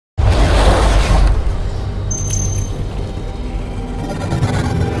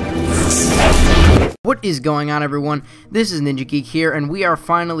What is going on, everyone? This is Ninja Geek here, and we are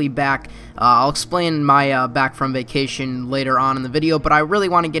finally back. I'll explain my back from vacation later on in the video, but I really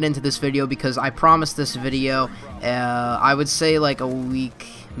want to get into this video because I promised this video, I would say like a week,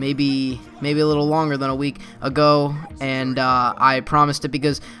 maybe a little longer than a week ago, and I promised it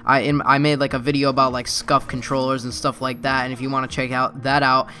because I made like a video about like scuff controllers and stuff like that, and if you want to check that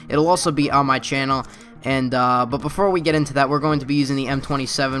out, it'll also be on my channel. And but before we get into that, we're going to be using the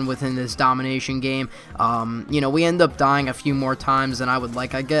M27 within this domination game. You know, we end up dying a few more times than I would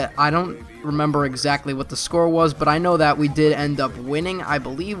like. I don't remember exactly what the score was, but I know that we did end up winning. I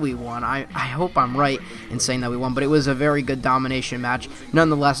believe we won. I hope I'm right in saying that we won, but it was a very good domination match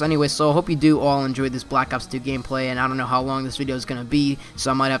nonetheless. Anyway, so I hope you do all enjoy this Black Ops 2 gameplay, and I don't know how long this video is going to be, so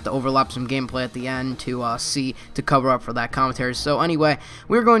I might have to overlap some gameplay at the end to cover up for that commentary. So anyway,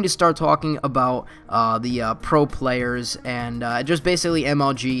 we're going to start talking about the pro players and just basically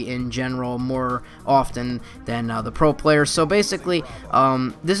MLG in general more often than the pro players. So basically,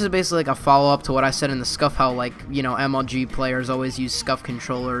 this is basically like a follow-up to what I said in the scuff, how like, you know, MLG players always use scuff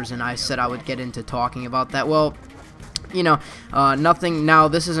controllers, and I said I would get into talking about that. Well, you know, nothing. Now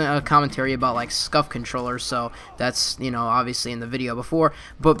this isn't a commentary about like scuff controllers, so that's, you know, obviously in the video before,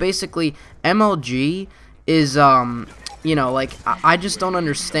 but basically MLG is you know, like, I just don't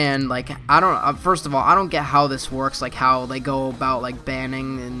understand, like, I don't, first of all, I don't get how this works, like, how they go about, like,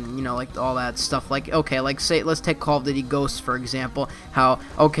 banning and, you know, like, all that stuff. Like, okay, like, say, let's take Call of Duty Ghosts, for example, how,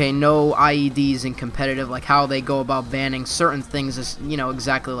 okay, no IEDs in competitive, like, how they go about banning certain things is, you know,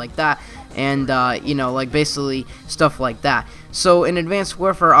 exactly like that, and, you know, like, basically stuff like that. So, in Advanced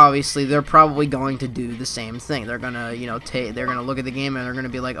Warfare, obviously, they're probably going to do the same thing. They're gonna, you know, they're gonna look at the game and they're gonna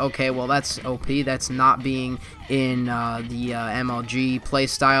be like, okay, well, that's OP, that's not being in the MLG play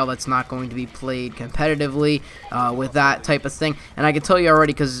style, that's not going to be played competitively with that type of thing. And I can tell you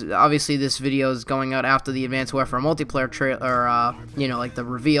already, because obviously this video is going out after the Advanced Warfare multiplayer trailer, you know, like the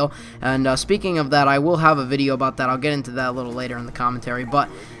reveal. And speaking of that, I will have a video about that. I'll get into that a little later in the commentary, but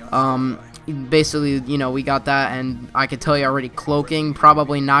basically, you know, we got that, and I can tell you already, cloaking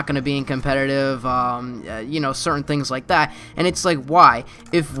probably not going to be in competitive, you know, certain things like that. And it's like, why?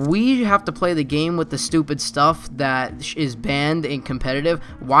 If we have to play the game with the stupid stuff that is banned in competitive,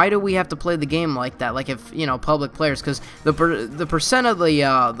 why do we have to play the game like that? Like, if, you know, public players, because the percent of the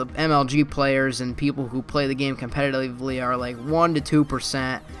MLG players and people who play the game competitively are like 1 to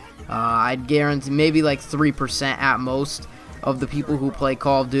 2%. I'd guarantee maybe like 3% at most of the people who play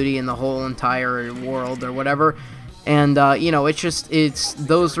Call of Duty in the whole entire world or whatever. And you know, it's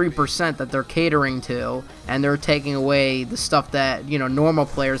those 3% that they're catering to, and they're taking away the stuff that, you know, normal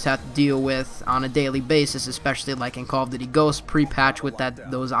players have to deal with on a daily basis, especially like in Call of Duty Ghosts pre-patch with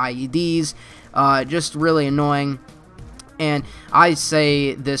those IEDs. Just really annoying. And I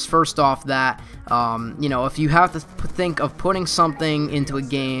say this first off, that you know, if you have to think of putting something into a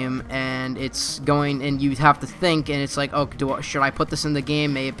game and it's going, and you have to think, and it's like, oh, should I put this in the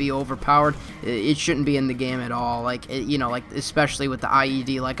game? May it be overpowered? It shouldn't be in the game at all. Like, you know, like, especially with the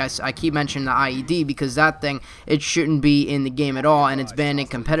IED. Like, I keep mentioning the IED because that thing, it shouldn't be in the game at all, and it's banned in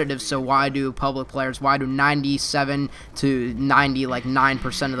competitive. So why do public players, why do 97 to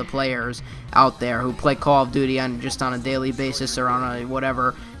 99% of the players out there who play Call of Duty just on a daily basis or on a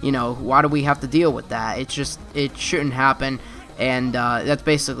whatever, you know, why do we have to deal with that? It shouldn't happen. And that's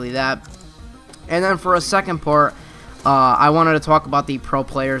basically that. And then for a second part, I wanted to talk about the pro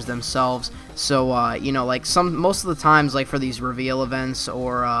players themselves. So you know, like, most of the times, like for these reveal events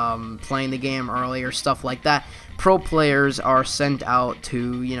or playing the game early or stuff like that, pro players are sent out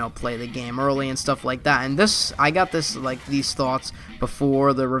to, you know, play the game early and stuff like that. And I got these thoughts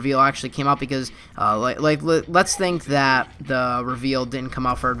before the reveal actually came out, because let's think that the reveal didn't come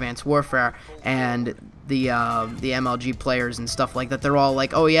out for Advanced Warfare, and the MLG players and stuff like that, they're all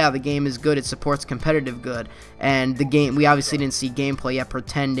like, oh yeah, the game is good, it supports competitive good, and the game, we obviously didn't see gameplay yet,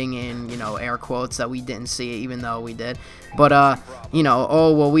 pretending in, you know, air quotes, that we didn't see it, even though we did. But you know,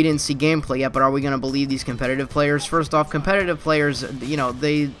 oh well, we didn't see gameplay yet, but are we gonna believe these competitive players? First off, competitive players, you know,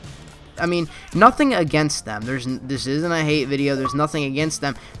 I mean, nothing against them. This isn't a hate video. There's nothing against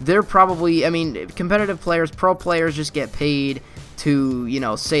them. They're probably, I mean, competitive players, pro players just get paid to, you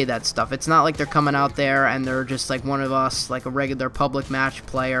know, say that stuff. It's not like they're coming out there and they're just like one of us, like a regular public match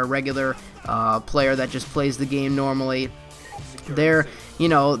player, regular player that just plays the game normally. They're, you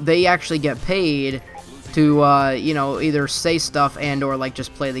know, they actually get paid to, you know, either say stuff and or like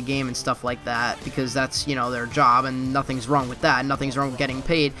just play the game and stuff like that, because that's, you know, their job, and nothing's wrong with that. Nothing's wrong with getting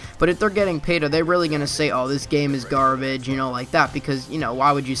paid. But if they're getting paid, are they really going to say, oh, this game is garbage, you know, like that? Because, you know,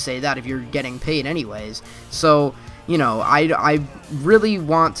 why would you say that if you're getting paid anyways? So, you know, I really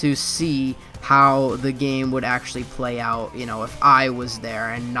want to see how the game would actually play out, you know, if I was there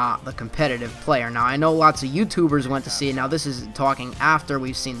and not the competitive player. Now, I know lots of YouTubers went to see it. Now, this is talking after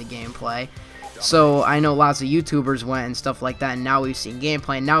we've seen the gameplay. So I know lots of YouTubers went and stuff like that, and now we've seen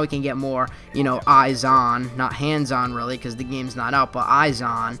gameplay, and now we can get more, you know, eyes on, not hands on really, because the game's not out, but eyes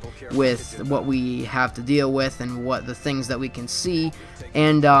on with what we have to deal with and what the things that we can see.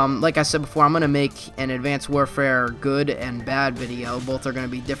 And like I said before, I'm going to make an Advanced Warfare good and bad video. Both are going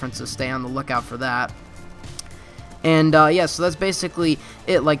to be different, so stay on the lookout for that. And yeah, so that's basically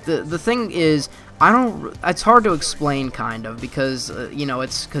it. Like the thing is, it's hard to explain, kind of, because you know,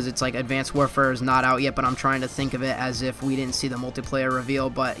 it's like Advanced Warfare is not out yet, but I'm trying to think of it as if we didn't see the multiplayer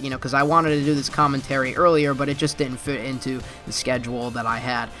reveal. But you know, because I wanted to do this commentary earlier, but it just didn't fit into the schedule that I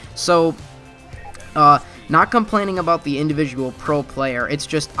had. So not complaining about the individual pro player, it's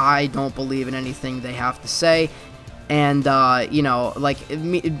just I don't believe in anything they have to say. And, you know, like,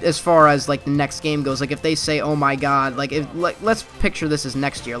 as far as, like, the next game goes, like, if they say, oh my god, like, let's picture this as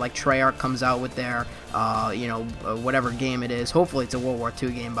next year, like, Treyarch comes out with their, you know, whatever game it is, hopefully it's a World War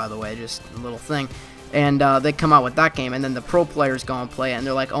II game, by the way, just a little thing, and, they come out with that game, and then the pro players go and play it, and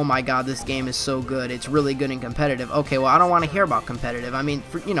they're like, oh my god, this game is so good, it's really good and competitive. Okay, well, I don't want to hear about competitive. I mean,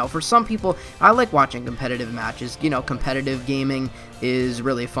 you know, for some people, I like watching competitive matches. You know, competitive gaming is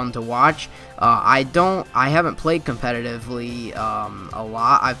really fun to watch. I haven't played competitively a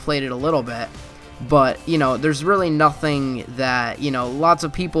lot. I've played it a little bit, but you know, there's really nothing that, you know, lots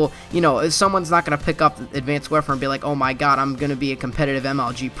of people, you know, if someone's not going to pick up Advanced Warfare and be like, oh my god, I'm going to be a competitive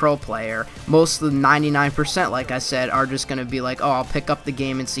MLG pro player. Most of the 99%, like I said, are just going to be like, oh, I'll pick up the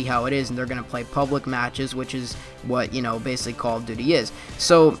game and see how it is, and they're going to play public matches, which is what, you know, basically Call of Duty is.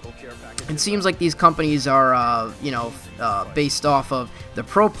 So it seems like these companies are, you know, based off of the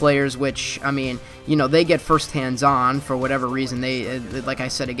pro players, which, I mean, you know, they get first hands on for whatever reason. They, like I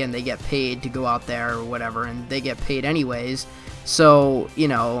said again, they get paid to go out there or whatever, and they get paid anyways. So, you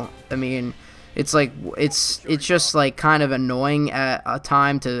know, I mean, it's like, it's just like kind of annoying at a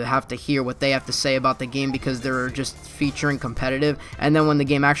time to have to hear what they have to say about the game, because they're just featuring competitive, and then when the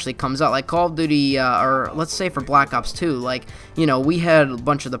game actually comes out, like Call of Duty, or let's say for Black Ops 2, like, you know, we had a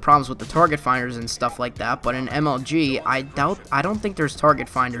bunch of the problems with the target finders and stuff like that, but in MLG, I don't think there's target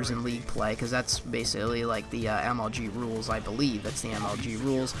finders in League play, because that's basically like the MLG rules, I believe, that's the MLG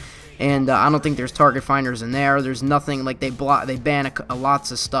rules. And I don't think there's target finders in there. There's nothing, like, they ban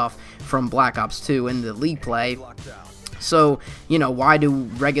lots of stuff from Black Ops 2 in the League play. So, you know, why do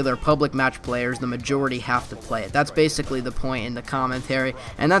regular public match players, the majority, have to play it? That's basically the point in the commentary,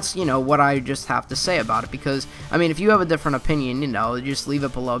 and that's, you know, what I just have to say about it, because, I mean, if you have a different opinion, you know, just leave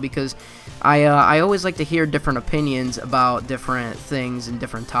it below, because I always like to hear different opinions about different things and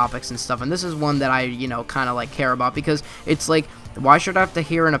different topics and stuff, and this is one that I, you know, kind of, like, care about, because it's like, why should I have to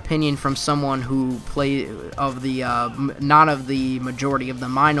hear an opinion from someone who not of the majority, of the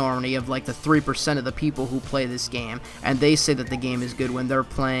minority, of like the 3% of the people who play this game, and they say that the game is good when they're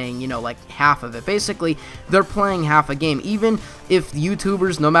playing, you know, like half of it. Basically, they're playing half a game. Even if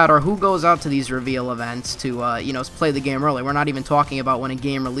YouTubers, no matter who goes out to these reveal events to, you know, play the game early, we're not even talking about when a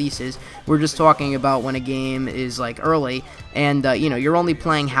game releases, we're just talking about when a game is like early, and, you know, you're only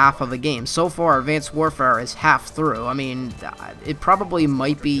playing half of a game. So far, Advanced Warfare is half through. I mean, it probably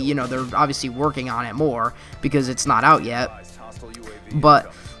might be, you know, they're obviously working on it more because it's not out yet,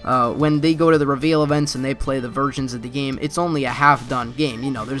 but when they go to the reveal events and they play the versions of the game, it's only a half-done game. You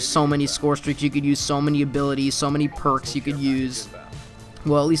know, there's so many score streaks you could use, so many abilities, so many perks you could use.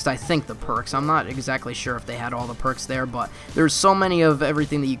 Well, at least I think the perks. I'm not exactly sure if they had all the perks there, but there's so many of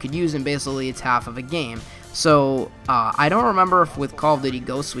everything that you could use, and basically it's half of a game. So, I don't remember if with Call of Duty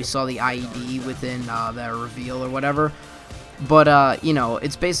Ghosts we saw the IED within the reveal or whatever. But, you know,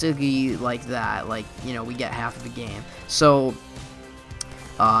 it's basically like that, like, you know, we get half of the game. So,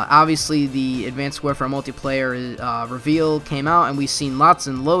 obviously the Advanced Warfare multiplayer reveal came out, and we've seen lots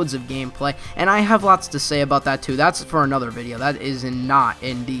and loads of gameplay, and I have lots to say about that too. That's for another video. That is not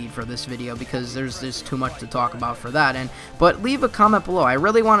indeed for this video, because there's too much to talk about for that. But leave a comment below. I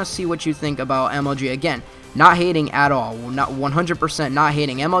really want to see what you think about MLG. Again, not hating at all, not 100% not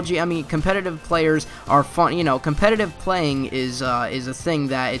hating MLG. I mean, competitive players are fun. You know, competitive playing is a thing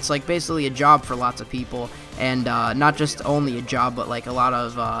that it's like basically a job for lots of people, and not just only a job, but like a lot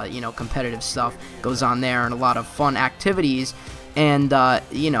of you know, competitive stuff goes on there, and a lot of fun activities. And,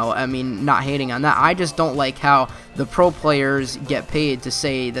 you know, I mean, not hating on that. I just don't like how the pro players get paid to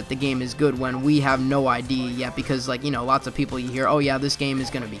say that the game is good when we have no idea yet, because, like, you know, lots of people, you hear, oh, yeah, this game is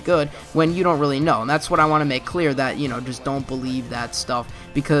going to be good, when you don't really know. And that's what I want to make clear, that, you know, just don't believe that stuff,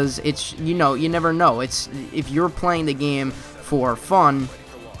 because it's, you know, you never know. It's, if you're playing the game for fun,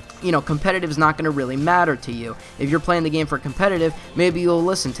 you know, competitive is not going to really matter to you. If you're playing the game for competitive, maybe you'll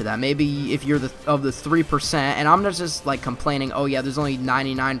listen to that. Maybe if you're of the 3%, and I'm not just like complaining, oh yeah, there's only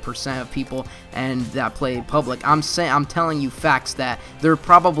 99% of people and that play public. I'm telling you facts that there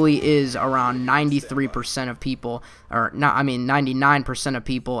probably is around 93% of people, or not, I mean 99% of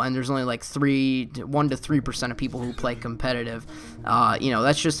people, and there's only like 1 to 3% of people who play competitive. You know,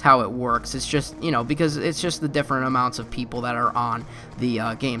 that's just how it works. It's just, you know, because it's just the different amounts of people that are on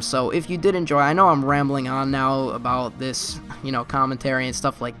the game. So if you did enjoy, I know I'm rambling on now about this, you know, commentary and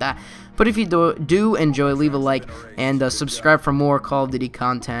stuff like that, but if you do enjoy, leave a like and subscribe for more Call of Duty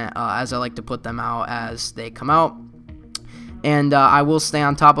content, as I like to put them out as they come out. And I will stay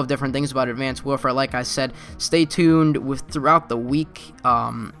on top of different things about Advanced Warfare. Like I said, stay tuned throughout the week.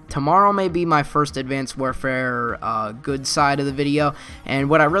 Tomorrow may be my first Advanced Warfare good side of the video, and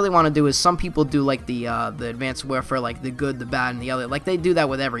what I really want to do is, some people do like the Advanced Warfare, like the good, the bad, and the ugly. Like they do that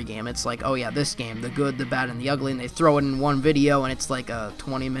with every game. It's like, oh yeah, this game, the good, the bad, and the ugly, and they throw it in one video, and it's like a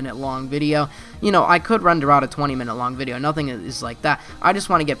 20-minute long video. You know, I could render out a 20-minute long video. Nothing is like that. I just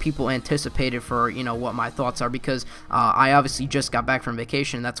want to get people anticipated for, you know, what my thoughts are, because I obviously just got back from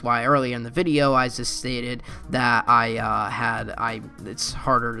vacation. That's why earlier in the video I just stated that it's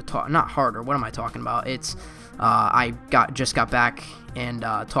harder to talk, not harder, what am I talking about, it's I just got back and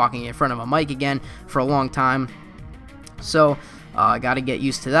talking in front of a mic again for a long time, so I got to get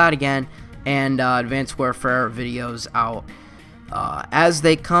used to that again, and Advanced Warfare videos out as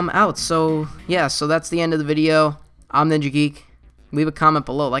they come out. So yeah, so that's the end of the video. I'm Ninja Geek. Leave a comment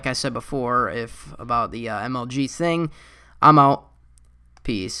below, like I said before, about the MLG thing. I'm out.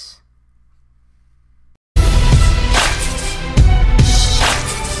 Peace.